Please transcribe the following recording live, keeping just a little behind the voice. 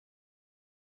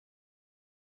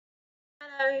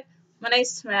Hello, my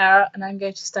name's Tamera and I'm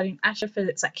going to study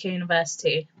astrophysics at Keele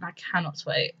University and I cannot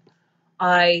wait.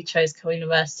 I chose Keele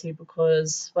University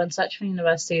because when searching for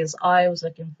universities I was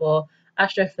looking for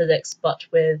astrophysics but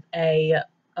with a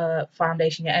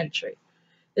foundation year entry.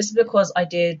 This is because I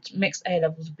did mixed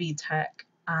A-levels BTEC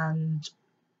and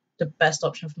the best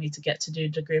option for me to get to do a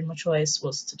degree of my choice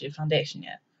was to do foundation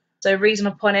year. So reading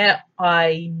upon it,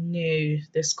 I knew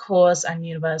this course and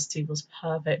university was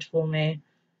perfect for me.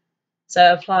 So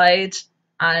I applied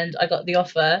and I got the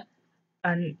offer.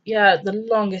 And yeah, the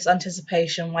longest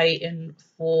anticipation waiting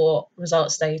for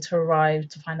results day to arrive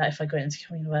to find out if I go into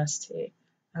university.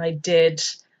 And I did.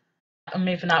 I'm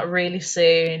moving out really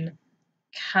soon.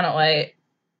 Cannot wait.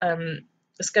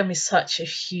 It's going to be such a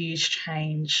huge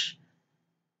change,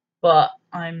 but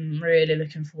I'm really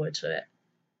looking forward to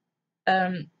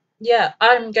it. Yeah,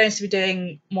 I'm going to be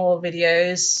doing more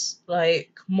videos,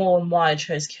 like more on why I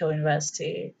chose Keele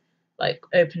University, like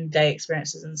open day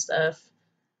experiences and stuff.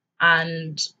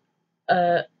 And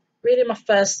uh, really my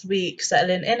first week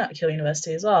settling in at Keele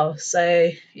University as well.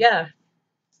 So yeah,